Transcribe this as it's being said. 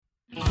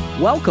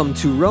Welcome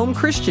to Rome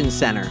Christian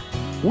Center.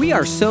 We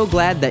are so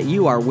glad that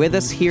you are with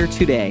us here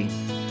today.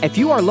 If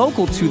you are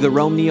local to the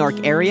Rome, New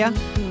York area,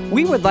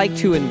 we would like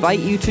to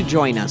invite you to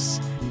join us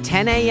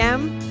 10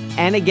 a.m.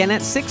 and again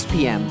at 6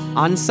 p.m.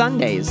 on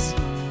Sundays.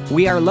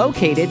 We are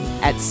located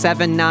at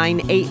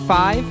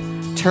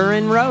 7985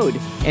 Turin Road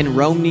in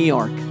Rome, New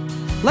York.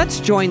 Let's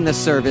join the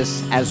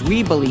service as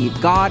we believe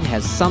God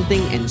has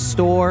something in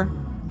store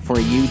for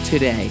you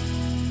today.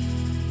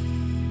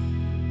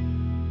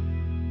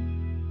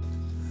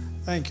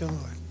 Thank you, Lord.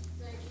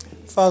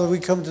 Father, we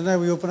come tonight,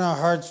 we open our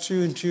hearts to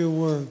you and to your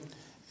word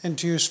and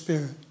to your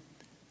spirit.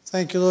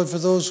 Thank you, Lord, for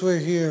those who are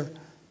here.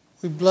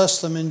 We bless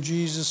them in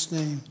Jesus'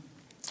 name.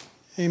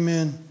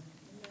 Amen.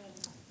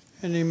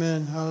 And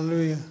amen.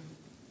 Hallelujah.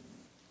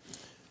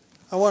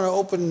 I want to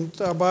open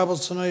our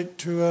Bibles tonight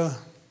to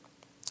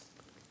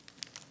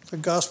the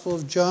Gospel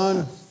of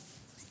John.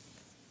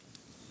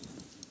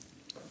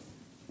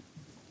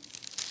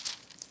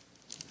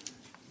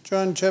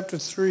 John chapter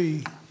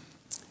 3.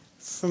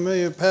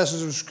 Familiar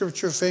passage of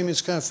Scripture, famous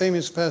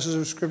passage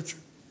of Scripture.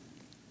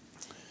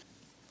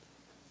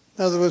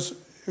 Now there was,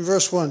 in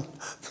verse 1,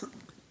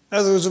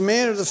 now there was a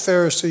man of the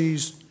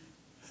Pharisees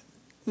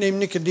named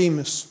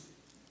Nicodemus,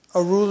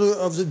 a ruler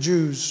of the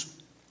Jews.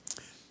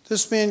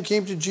 This man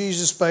came to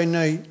Jesus by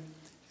night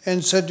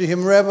and said to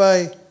him,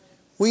 Rabbi,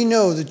 we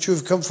know that you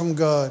have come from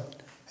God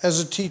as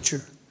a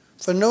teacher,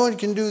 for no one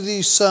can do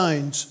these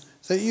signs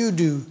that you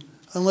do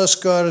unless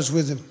God is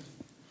with him.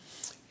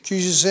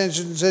 Jesus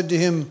answered and said to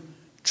him,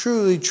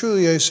 Truly,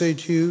 truly, I say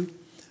to you,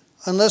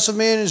 unless a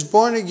man is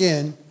born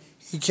again,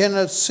 he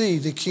cannot see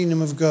the kingdom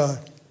of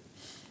God.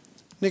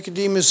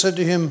 Nicodemus said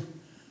to him,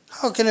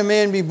 How can a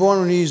man be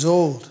born when he is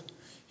old?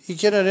 He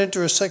cannot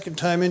enter a second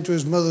time into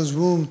his mother's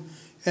womb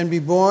and be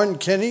born,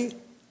 can he?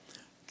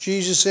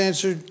 Jesus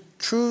answered,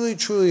 Truly,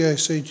 truly, I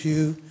say to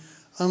you,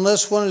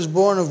 unless one is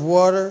born of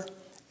water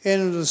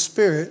and of the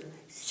Spirit,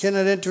 he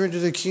cannot enter into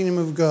the kingdom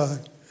of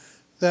God.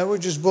 That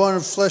which is born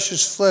of flesh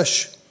is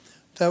flesh.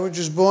 That which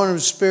is born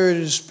of spirit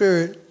is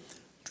spirit.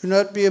 Do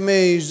not be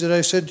amazed that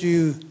I said to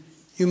you,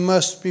 you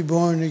must be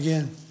born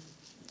again.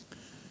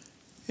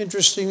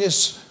 Interesting,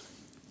 this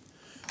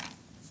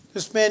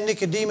man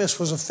Nicodemus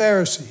was a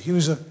Pharisee. He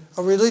was a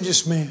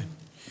religious man.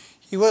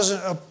 He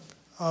wasn't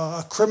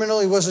a criminal.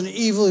 He wasn't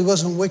evil. He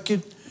wasn't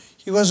wicked.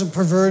 He wasn't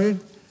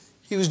perverted.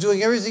 He was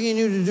doing everything he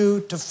knew to do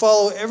to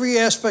follow every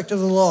aspect of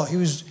the law. He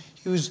was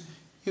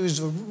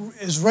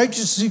as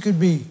righteous as he could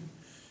be.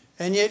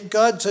 And yet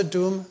God said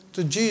to him,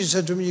 Jesus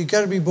said to him, you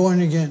got to be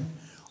born again.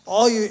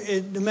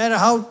 No matter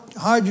how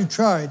hard you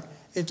tried,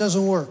 it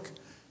doesn't work.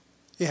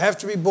 You have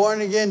to be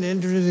born again to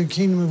enter into the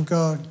kingdom of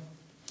God.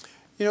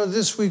 You know,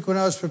 this week when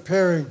I was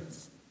preparing,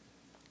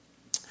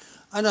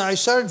 I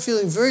started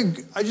feeling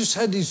I just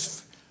had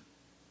these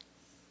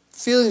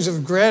feelings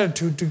of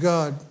gratitude to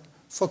God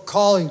for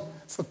calling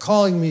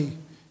me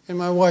and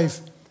my wife,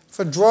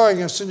 for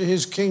drawing us into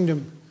his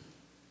kingdom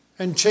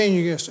and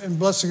changing us and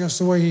blessing us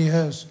the way he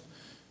has.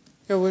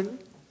 You know,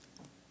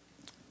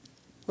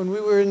 when we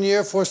were in the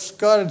Air Force,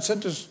 God had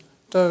sent us,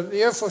 the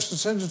Air Force had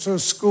sent us to a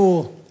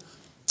school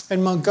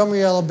in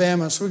Montgomery,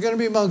 Alabama. So we're going to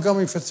be in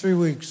Montgomery for 3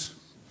 weeks.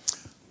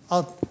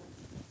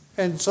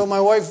 And so my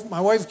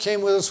wife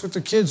came with us with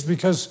the kids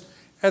because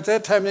at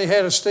that time they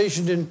had us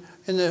stationed in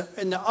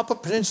the Upper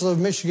Peninsula of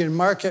Michigan,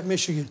 Marquette,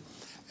 Michigan.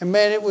 And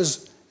man,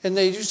 and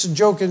they used to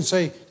joke and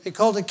say, they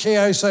called it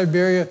K.I.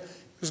 Siberia.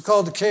 It was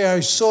called the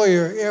K.I.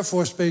 Sawyer Air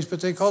Force Base, but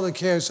they called it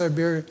K.I.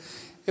 Siberia.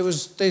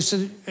 They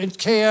said, at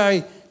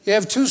KI, you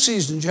have 2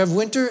 seasons. You have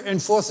winter and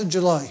 4th of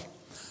July.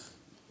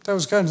 That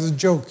was kind of the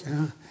joke,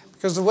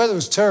 because the weather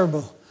was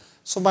terrible.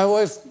 So my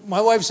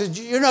wife said,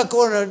 you're not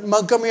going to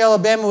Montgomery,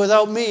 Alabama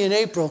without me in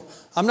April.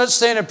 I'm not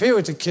staying up here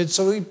with the kids.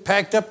 So we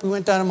packed up, we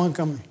went down to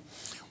Montgomery.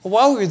 Well,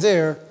 while we were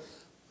there,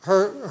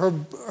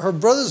 her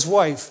brother's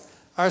wife,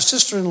 our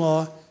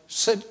sister-in-law,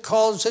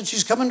 called and said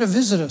she's coming to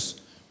visit us.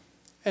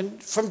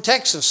 And from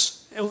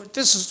Texas.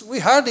 We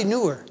hardly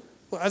knew her.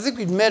 Well, I think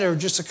we'd met her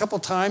just a couple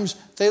times.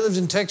 They lived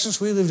in Texas.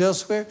 We lived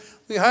elsewhere.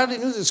 We hardly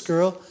knew this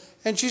girl.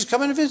 And she's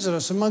coming to visit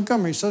us in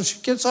Montgomery. So she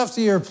gets off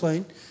the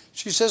airplane.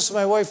 She says to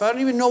my wife, I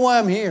don't even know why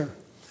I'm here.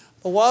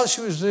 But while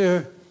she was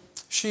there,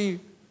 she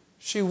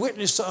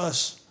witnessed to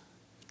us.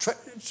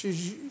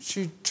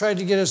 She tried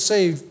to get us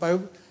saved.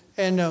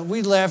 And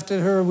we laughed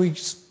at her. We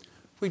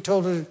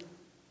told her,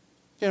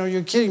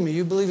 you're kidding me.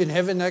 You believe in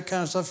heaven, that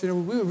kind of stuff. We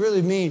were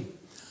really mean.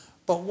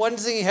 But one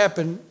thing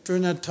happened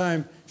during that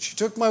time. She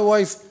took my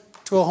wife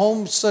to a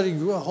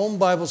home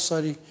Bible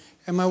study,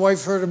 and my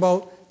wife heard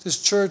about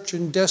this church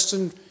in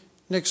Destin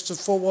next to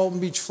Fort Walton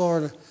Beach,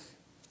 Florida,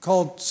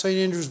 called St.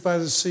 Andrews by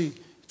the Sea.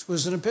 It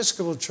was an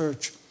Episcopal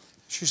church.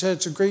 She said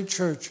it's a great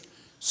church.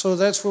 So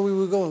that's where we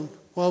were going.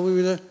 While we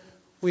were there,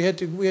 we had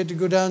to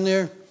go down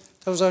there.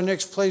 That was our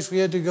next place we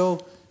had to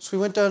go. So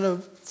we went down to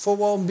Fort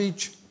Walton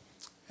Beach,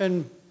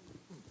 and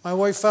my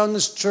wife found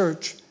this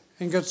church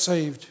and got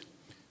saved,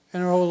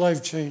 and her whole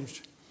life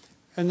changed.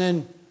 And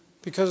then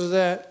because of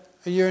that,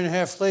 a year and a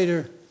half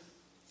later,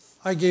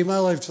 I gave my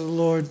life to the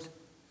Lord,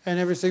 and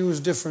everything was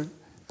different.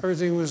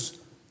 Everything was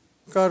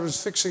God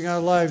was fixing our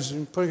lives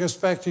and putting us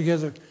back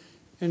together.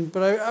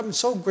 But I'm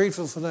so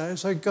grateful for that.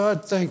 It's like,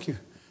 God, thank you.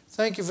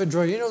 Thank you for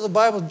drawing. You know, the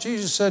Bible,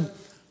 Jesus said,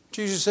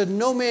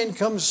 no man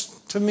comes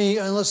to me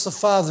unless the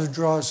Father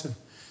draws him.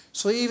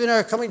 So even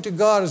our coming to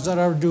God is not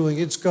our doing,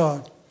 it's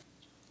God.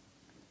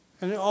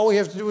 And all we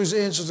have to do is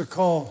answer the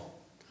call.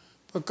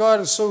 But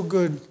God is so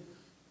good.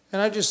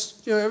 And I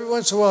just, every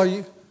once in a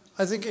while,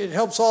 I think it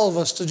helps all of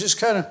us to just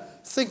kind of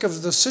think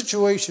of the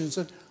situations.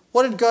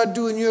 What did God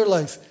do in your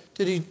life?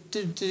 Did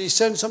he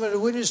send somebody to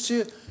witness to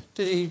you?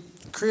 Did he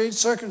create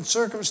certain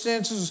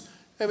circumstances?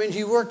 I mean,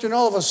 he worked in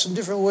all of us in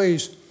different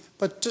ways.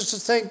 But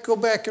just to go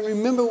back and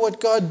remember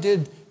what God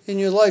did in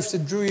your life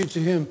that drew you to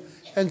him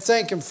and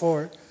thank him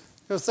for it.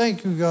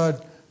 Thank you,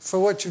 God, for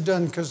what you've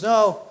done, because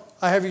now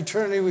I have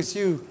eternity with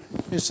you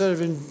instead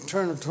of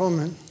eternal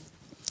torment.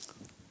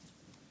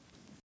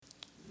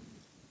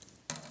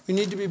 We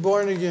need to be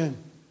born again.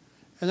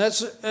 And that's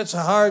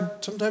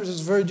sometimes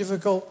it's very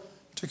difficult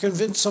to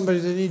convince somebody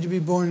they need to be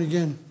born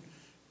again.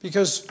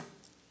 Because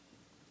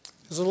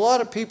there's a lot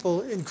of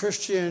people in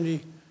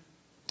Christianity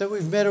that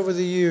we've met over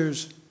the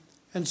years.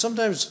 And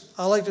sometimes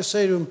I like to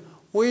say to them,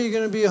 where are you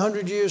going to be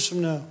 100 years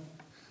from now?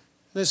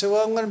 And they say,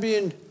 well, I'm going to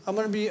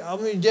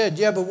be dead.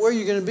 Yeah, but where are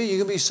you going to be? You're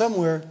going to be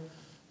somewhere.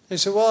 They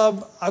say,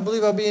 well, I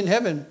believe I'll be in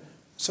heaven.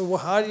 So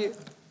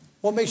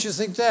what makes you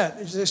think that?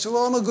 And they say,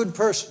 well, I'm a good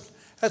person.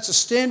 That's a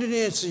standard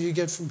answer you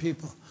get from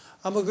people.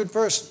 I'm a good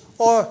person.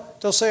 Or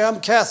they'll say,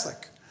 I'm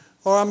Catholic,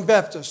 or I'm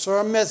Baptist, or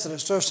I'm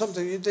Methodist, or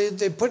something.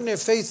 They're putting their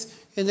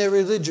faith in their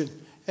religion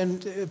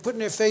and putting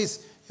their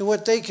faith in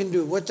what they can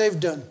do, what they've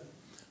done.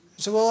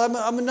 They say, well,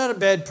 I'm not a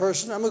bad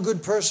person. I'm a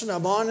good person.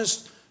 I'm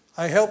honest.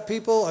 I help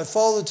people. I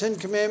follow the 10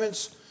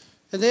 Commandments.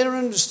 And they don't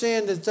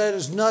understand that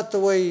is not the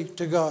way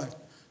to God.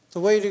 The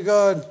way to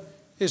God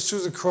is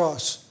through the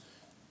cross.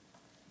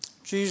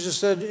 Jesus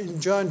said in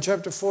John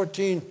chapter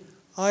 14,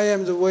 I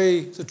am the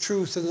way, the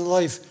truth, and the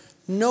life.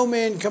 No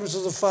man comes to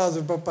the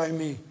Father but by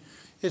me.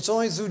 It's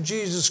only through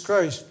Jesus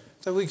Christ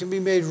that we can be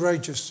made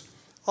righteous.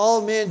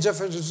 All man's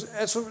efforts,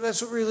 that's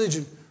what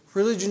religion.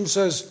 Religion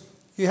says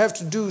you have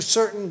to do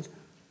certain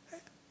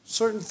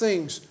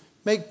things.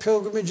 Make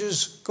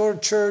pilgrimages, go to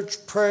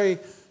church, pray,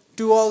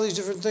 do all these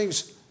different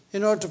things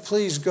in order to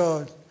please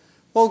God.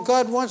 Well,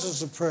 God wants us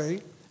to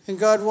pray, and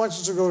God wants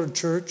us to go to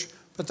church,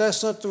 but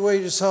that's not the way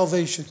to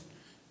salvation.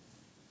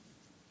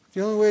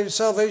 The only way to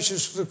salvation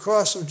is through the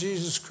cross of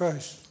Jesus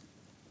Christ.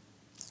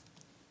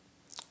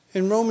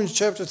 In Romans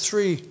chapter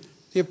 3,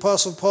 the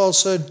Apostle Paul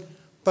said,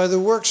 by the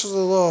works of the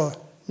law,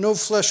 no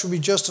flesh will be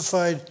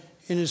justified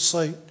in his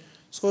sight.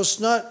 So it's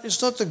not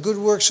the good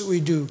works that we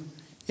do.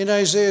 In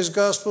Isaiah's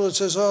gospel, it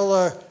says all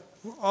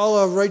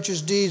our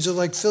righteous deeds are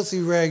like filthy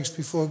rags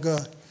before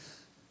God.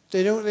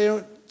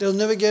 They'll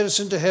never get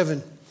us into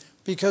heaven,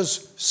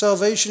 because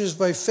salvation is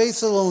by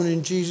faith alone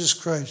in Jesus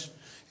Christ.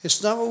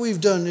 It's not what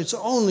we've done, it's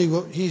only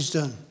what he's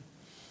done.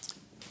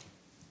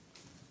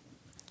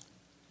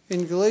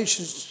 In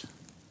Galatians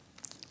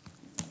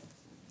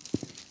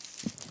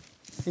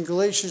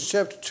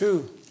chapter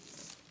 2,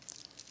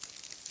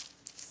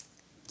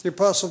 the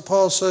Apostle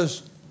Paul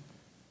says,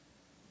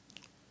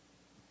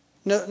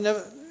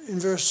 in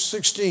verse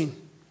 16,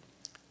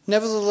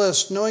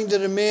 nevertheless, knowing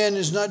that a man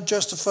is not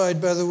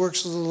justified by the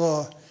works of the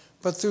law,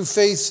 but through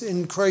faith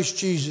in Christ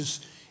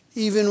Jesus,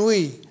 even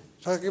we,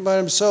 talking about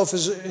himself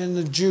and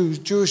the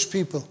Jewish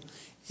people,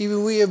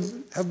 even we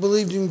have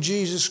believed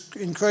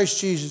in Christ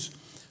Jesus,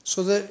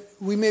 so that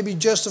we may be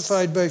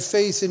justified by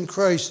faith in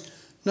Christ,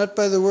 not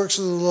by the works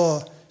of the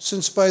law,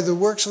 since by the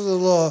works of the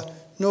law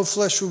no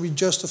flesh will be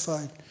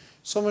justified.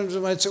 Someone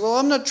might say, well,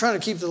 I'm not trying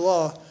to keep the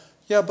law.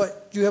 Yeah,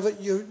 but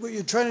what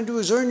you're trying to do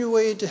is earn your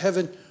way into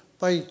heaven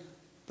by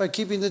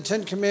keeping the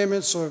 10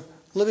 Commandments or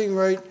living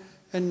right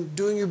and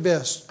doing your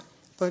best.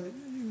 But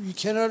you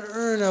cannot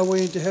earn our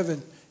way into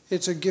heaven.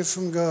 It's a gift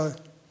from God.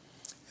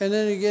 And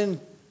then again,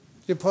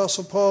 the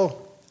Apostle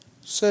Paul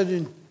said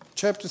in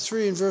chapter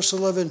 3 and verse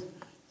 11,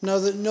 now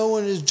that no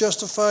one is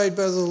justified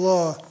by the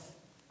law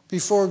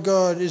before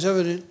God is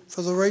evident,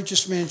 for the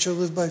righteous man shall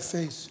live by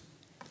faith.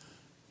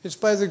 It's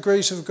by the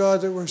grace of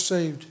God that we're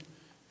saved.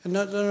 And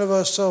none of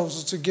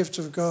ourselves, it's a gift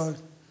of God.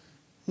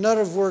 Not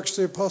of works,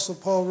 the Apostle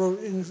Paul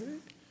wrote in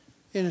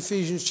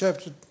Ephesians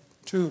chapter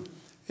 2.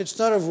 It's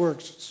not of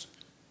works.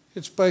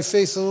 It's by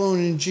faith alone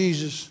in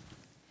Jesus.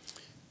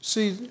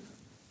 See,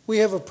 we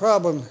have a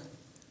problem.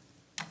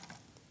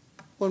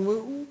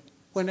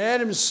 When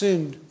Adam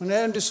sinned, when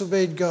Adam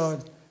disobeyed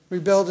God,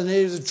 rebelled and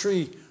ate of the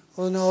tree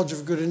of the knowledge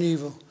of good and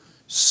evil,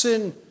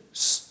 sin,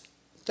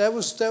 that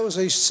was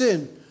a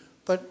sin,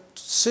 but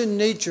sin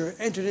nature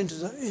entered into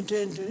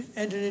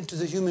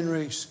the human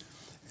race.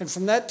 And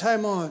from that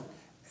time on,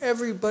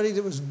 everybody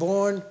that was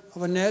born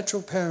of a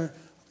natural parent,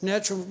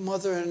 natural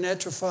mother and a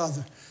natural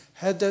father,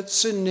 had that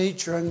sin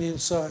nature on the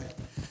inside.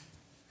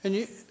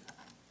 And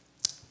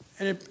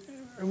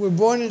we're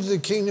born into the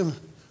kingdom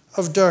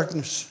of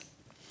darkness.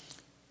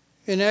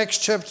 In Acts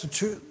chapter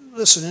 2,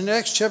 listen, in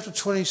Acts chapter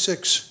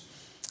 26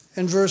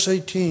 and verse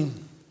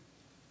 18,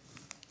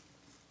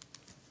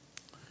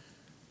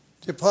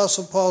 the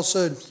Apostle Paul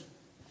said,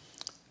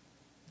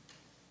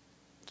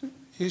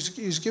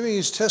 he's giving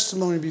his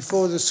testimony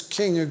before this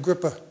king,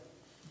 Agrippa.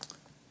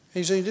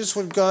 He's saying, this is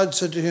what God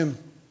said to him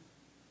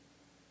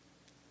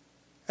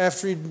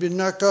after he'd been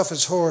knocked off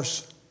his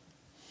horse.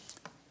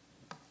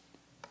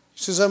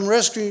 He says,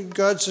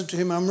 God said to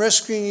him, I'm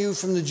rescuing you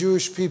from the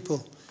Jewish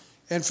people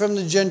and from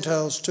the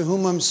Gentiles to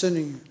whom I'm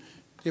sending you.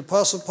 The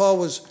Apostle Paul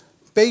was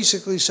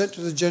basically sent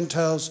to the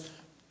Gentiles.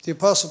 The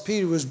Apostle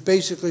Peter was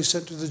basically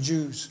sent to the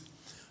Jews.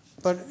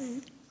 But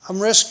I'm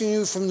rescuing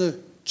you from the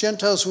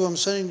Gentiles who I'm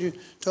sending you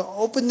to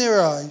open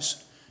their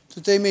eyes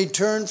that they may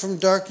turn from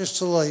darkness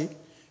to light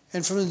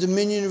and from the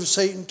dominion of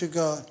Satan to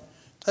God.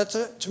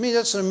 To me,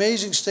 that's an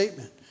amazing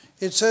statement.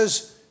 It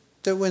says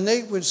that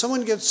when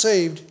someone gets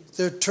saved,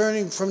 they're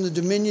turning from the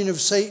dominion of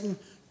Satan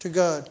to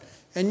God.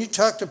 And you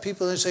talk to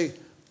people and they say,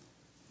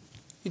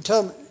 you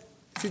tell them,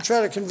 if you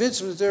try to convince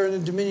them that they're in the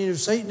dominion of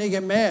Satan, they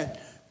get mad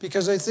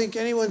because they think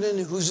anyone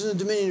who's in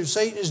the dominion of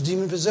Satan is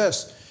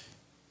demon-possessed.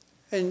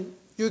 And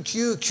you're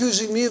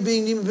accusing me of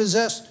being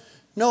demon-possessed?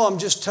 No, I'm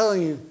just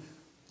telling you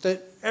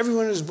that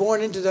everyone is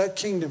born into that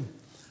kingdom.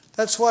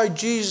 That's why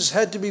Jesus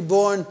had to be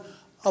born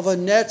of a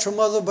natural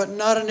mother, but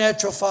not a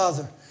natural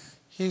father.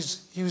 He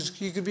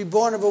could be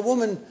born of a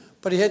woman,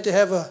 but he had to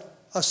have a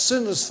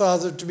sinless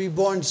father to be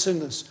born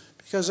sinless,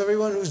 because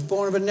everyone who's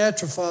born of a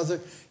natural father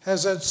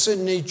has that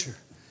sin nature.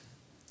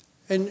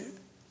 And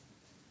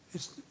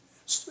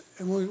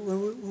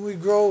when we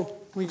grow,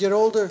 when we get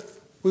older,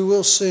 we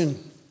will sin.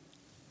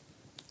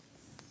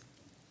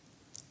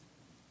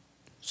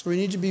 So we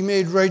need to be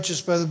made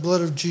righteous by the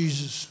blood of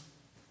Jesus.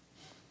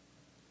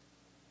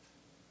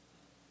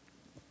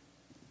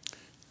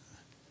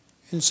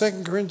 In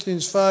 2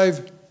 Corinthians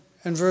 5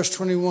 and verse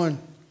 21,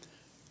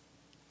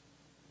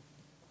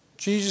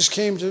 Jesus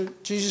came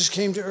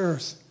to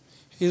earth.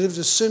 He lived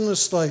a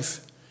sinless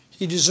life.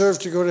 He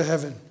deserved to go to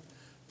heaven.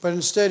 But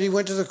instead he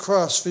went to the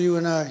cross for you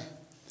and I.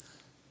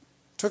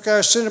 Took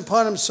our sin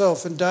upon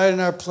himself and died in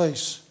our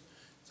place,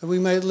 that we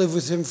might live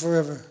with him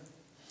forever.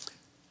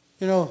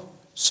 You know,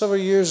 several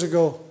years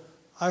ago,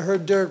 I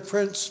heard Derek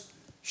Prince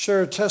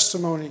share a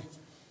testimony.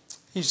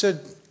 He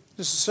said,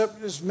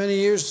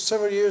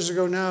 several years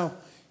ago now,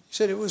 he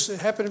said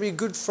it happened to be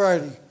Good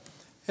Friday.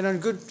 And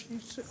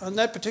on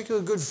that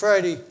particular Good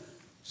Friday,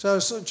 so I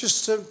was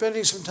just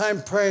spending some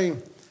time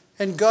praying,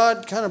 and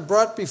God kind of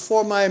brought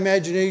before my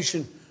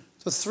imagination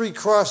the 3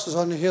 crosses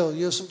on the hill.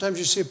 You know, sometimes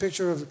you see a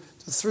picture of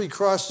the 3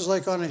 crosses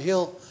like on a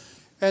hill,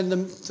 and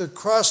the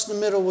cross in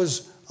the middle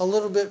was a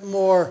little bit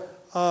more,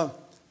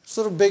 it's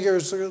a little bigger,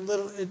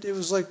 it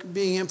was like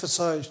being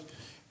emphasized.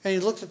 And he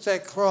looked at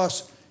that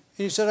cross,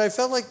 and he said, I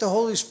felt like the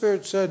Holy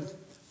Spirit said,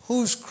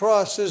 whose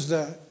cross is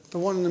that? The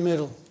one in the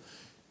middle.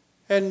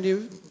 And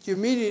the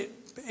immediate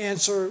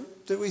answer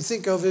that we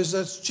think of is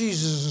that's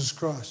Jesus'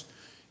 cross.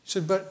 He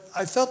said, but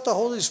I felt the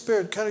Holy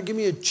Spirit kind of give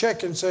me a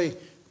check and say,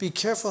 be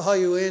careful how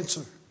you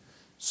answer.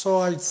 So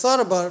I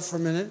thought about it for a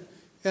minute,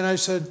 and I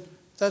said,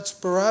 that's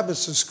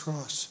Barabbas'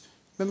 cross.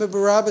 Remember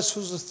Barabbas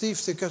was the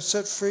thief that got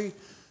set free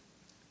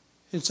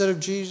instead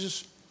of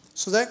Jesus?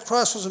 So that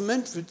cross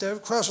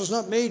was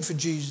not made for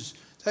Jesus.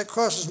 That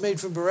cross was made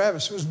for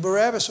Barabbas. It was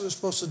Barabbas that was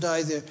supposed to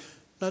die there,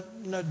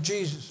 not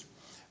Jesus.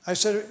 I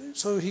said,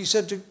 so he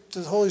said to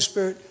the Holy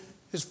Spirit,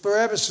 it's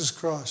Barabbas'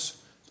 cross.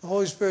 The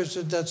Holy Spirit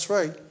said, that's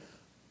right.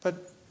 But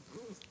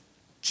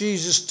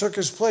Jesus took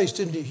his place,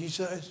 didn't he? He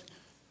said,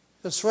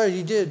 that's right,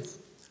 he did.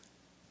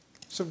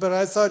 So, but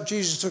I thought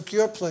Jesus took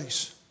your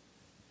place.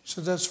 He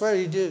said, that's right,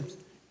 he did.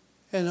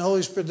 And the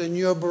Holy Spirit, then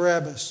you're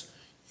Barabbas.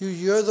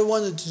 You're the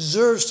one that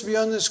deserves to be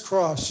on this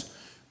cross,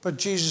 but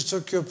Jesus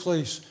took your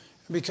place.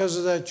 And because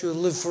of that, you'll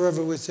live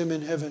forever with him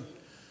in heaven.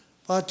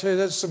 I'll tell you,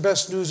 that's the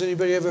best news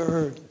anybody ever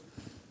heard.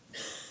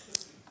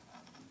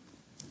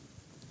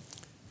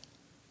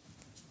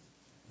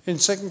 In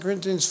 2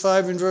 Corinthians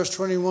 5 and verse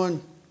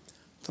 21,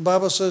 the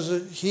Bible says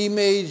that he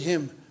made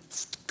him,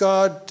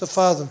 God the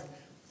Father,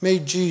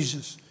 made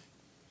Jesus.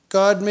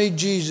 God made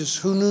Jesus,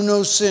 who knew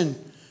no sin,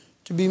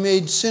 to be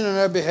made sin on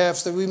our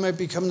behalf, that we might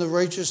become the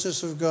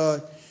righteousness of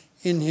God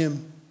in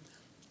him.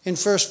 In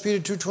 1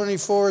 Peter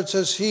 2:24, it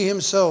says, he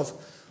himself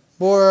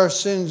bore our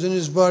sins in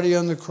his body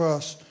on the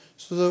cross,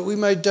 so that we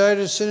might die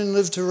to sin and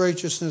live to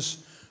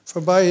righteousness,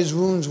 for by his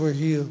wounds we're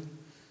healed.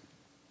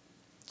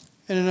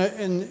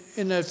 And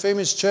in that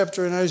famous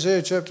chapter in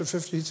Isaiah chapter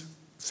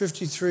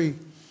 53,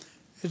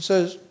 it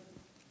says,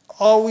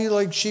 all we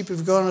like sheep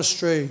have gone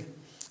astray.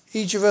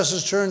 Each of us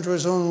has turned to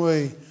his own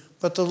way,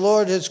 but the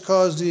Lord has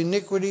caused the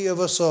iniquity of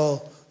us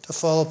all to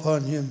fall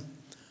upon him.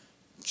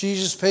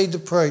 Jesus paid the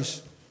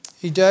price.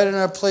 He died in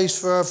our place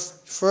for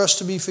us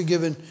to be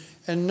forgiven,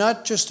 and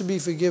not just to be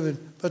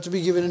forgiven, but to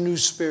be given a new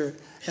spirit.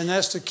 And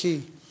that's the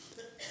key.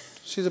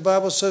 See, the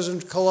Bible says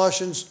in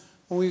Colossians,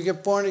 when we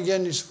get born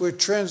again, we're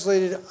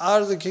translated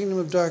out of the kingdom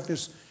of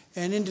darkness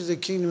and into the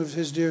kingdom of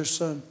his dear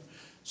Son.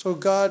 So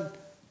God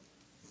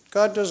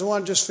doesn't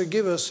want to just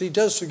forgive us. He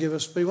does forgive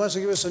us, but he wants to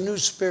give us a new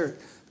spirit,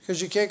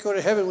 because you can't go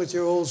to heaven with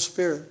your old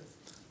spirit.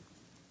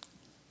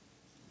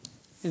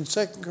 In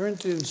 2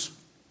 Corinthians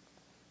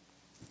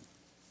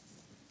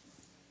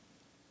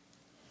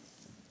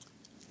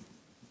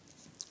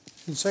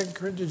In 2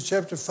 Corinthians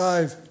chapter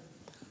 5,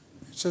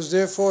 it says,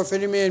 "Therefore, if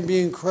any man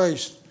be in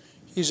Christ,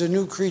 he is a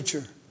new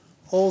creature.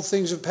 Old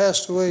things have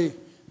passed away.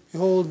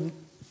 Behold,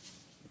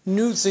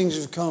 new things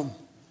have come.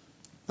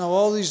 Now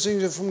all these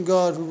things are from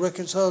God, who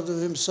reconciled to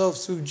himself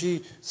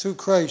through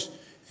Christ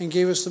and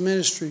gave us the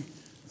ministry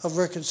of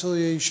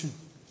reconciliation."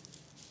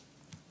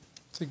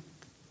 The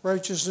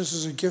righteousness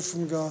is a gift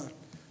from God.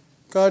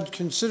 God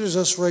considers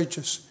us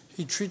righteous.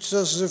 He treats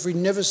us as if we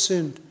never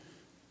sinned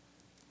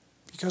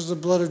because of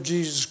the blood of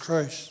Jesus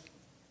Christ.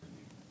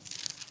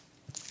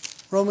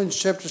 Romans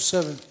chapter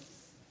 7.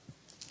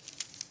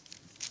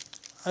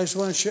 I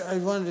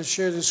wanted to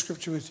share this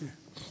scripture with you.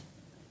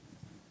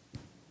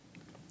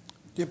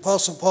 The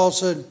Apostle Paul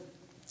said,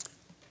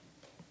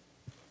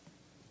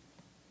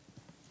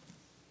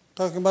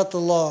 talking about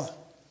the law,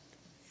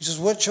 he says,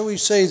 "What shall we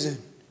say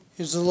then?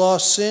 Is the law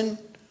sin?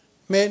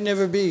 May it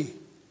never be.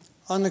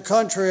 On the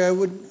contrary, I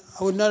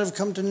would not have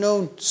come to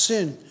know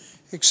sin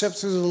except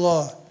through the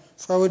law.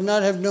 For I would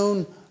not have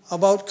known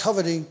about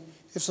coveting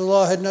if the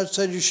law had not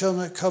said, 'You shall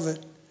not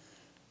covet.'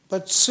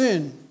 But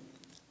sin,"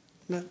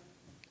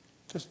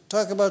 to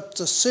talk about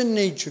the sin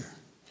nature,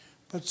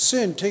 "but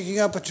sin,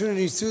 taking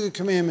opportunity through the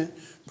commandment,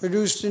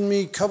 produced in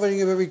me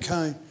coveting of every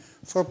kind.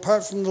 For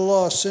apart from the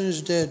law, sin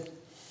is dead."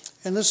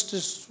 And let's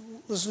just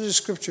listen to the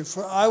scripture.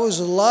 "For I was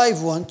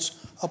alive once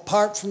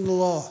apart from the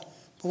law.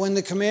 But when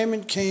the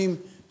commandment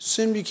came,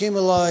 sin became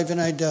alive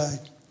and I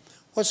died."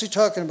 What's he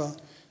talking about?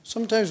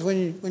 Sometimes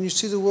when you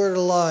see the word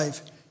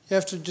alive, you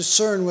have to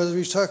discern whether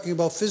he's talking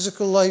about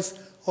physical life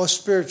or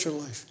spiritual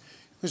life.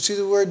 When you see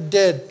the word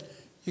dead,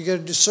 you got to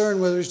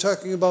discern whether he's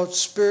talking about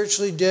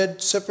spiritually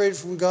dead, separated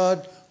from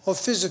God, or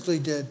physically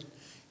dead.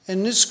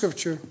 In this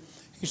scripture,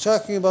 he's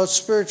talking about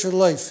spiritual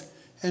life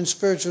and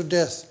spiritual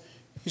death.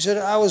 He said,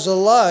 "I was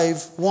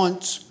alive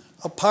once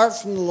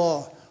apart from the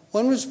law."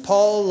 When was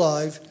Paul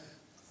alive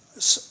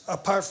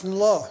apart from the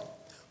law?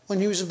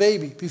 When he was a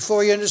baby,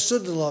 before he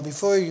understood the law,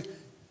 before he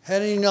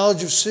had any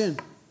knowledge of sin.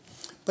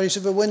 But he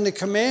said, "But when the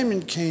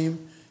commandment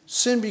came,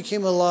 sin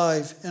became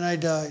alive and I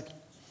died."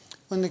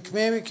 When the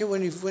commandment came,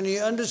 when he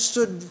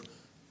understood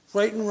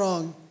right and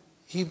wrong,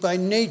 he by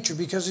nature,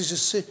 because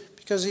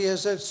he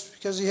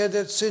had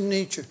that sin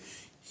nature,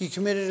 he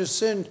committed a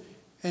sin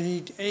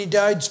and he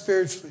died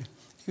spiritually.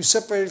 He was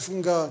separated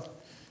from God.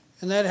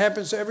 And that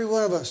happens to every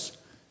one of us.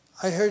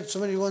 I heard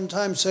somebody one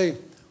time say,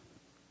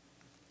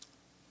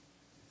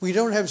 "We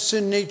don't have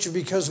sin nature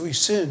because we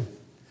sin.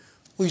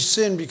 We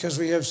sin because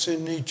we have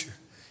sin nature."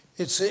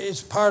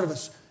 It's part of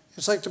us.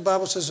 It's like the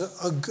Bible says,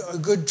 a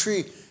good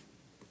tree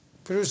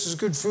produces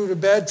good fruit, a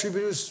bad tree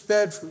produces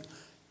bad fruit.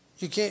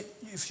 You can't,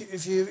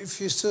 if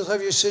you still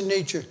have your sin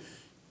nature,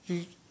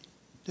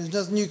 there's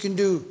nothing you can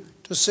do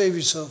to save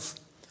yourself.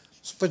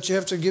 But you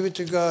have to give it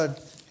to God,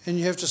 and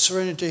you have to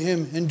surrender to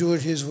Him and do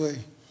it His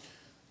way.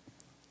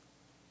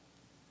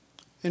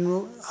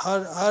 And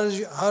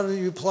how do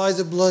you apply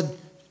the blood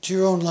to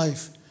your own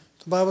life?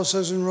 The Bible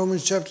says in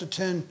Romans chapter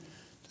 10,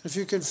 that if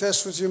you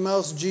confess with your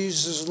mouth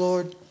Jesus is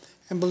Lord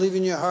and believe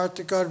in your heart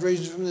that God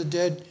raised him from the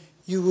dead,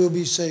 you will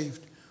be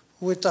saved.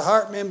 With the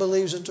heart man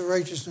believes unto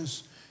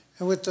righteousness,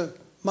 and with the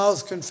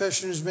mouth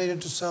confession is made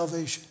unto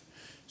salvation.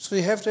 So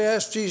you have to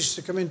ask Jesus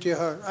to come into your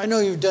heart. I know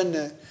you've done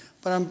that,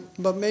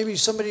 but maybe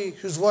somebody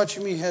who's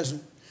watching me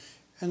hasn't.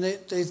 And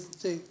they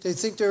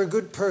think they're a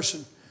good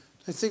person.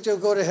 They think they'll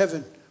go to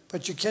heaven,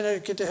 but you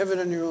cannot get to heaven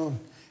on your own.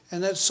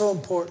 And that's so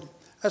important.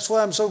 That's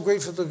why I'm so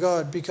grateful to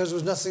God, because it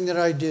was nothing that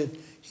I did.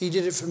 He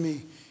did it for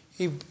me.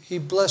 He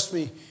blessed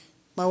me.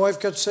 My wife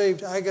got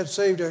saved. I got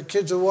saved. Our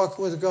kids are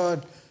walking with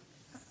God.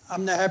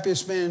 I'm the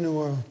happiest man in the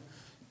world.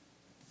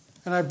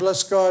 And I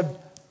bless God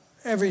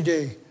every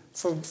day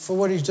for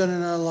what He's done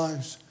in our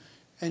lives.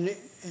 And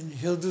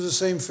He'll do the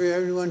same for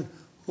everyone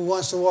who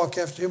wants to walk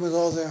after Him with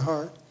all their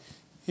heart.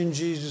 In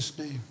Jesus'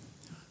 name.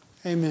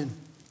 Amen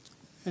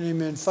and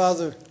amen.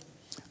 Father,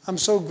 I'm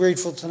so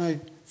grateful tonight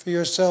for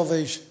your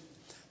salvation.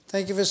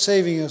 Thank you for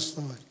saving us,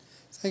 Lord.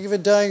 Thank you for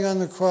dying on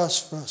the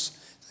cross for us.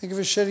 Thank you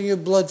for shedding your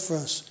blood for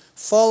us.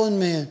 Fallen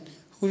man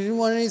who didn't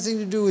want anything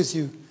to do with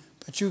you,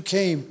 but you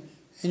came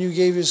and you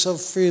gave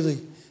yourself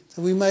freely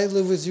that we might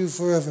live with you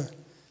forever.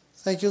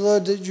 Thank you,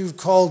 Lord, that you've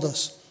called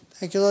us.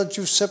 Thank you, Lord, that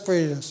you've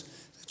separated us,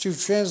 that you've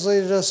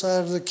translated us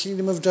out of the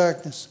kingdom of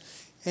darkness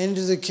and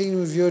into the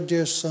kingdom of your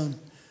dear Son.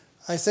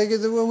 I thank you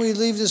that when we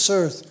leave this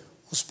earth,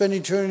 we'll spend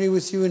eternity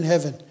with you in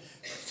heaven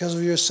because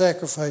of your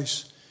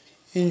sacrifice.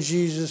 In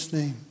Jesus'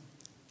 name,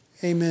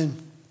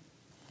 amen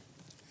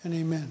and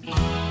amen.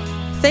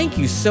 Thank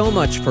you so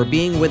much for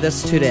being with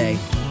us today.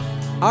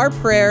 Our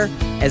prayer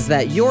is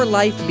that your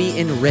life be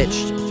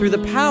enriched through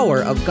the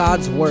power of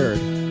God's Word,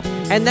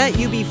 and that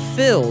you be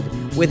filled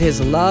with His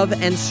love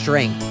and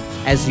strength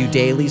as you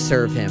daily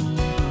serve Him.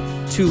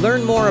 To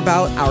learn more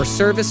about our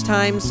service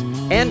times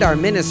and our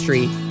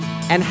ministry,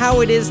 and how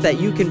it is that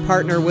you can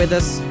partner with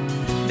us,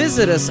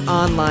 visit us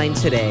online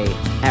today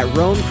at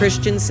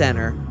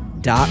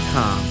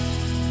RomeChristianCenter.com.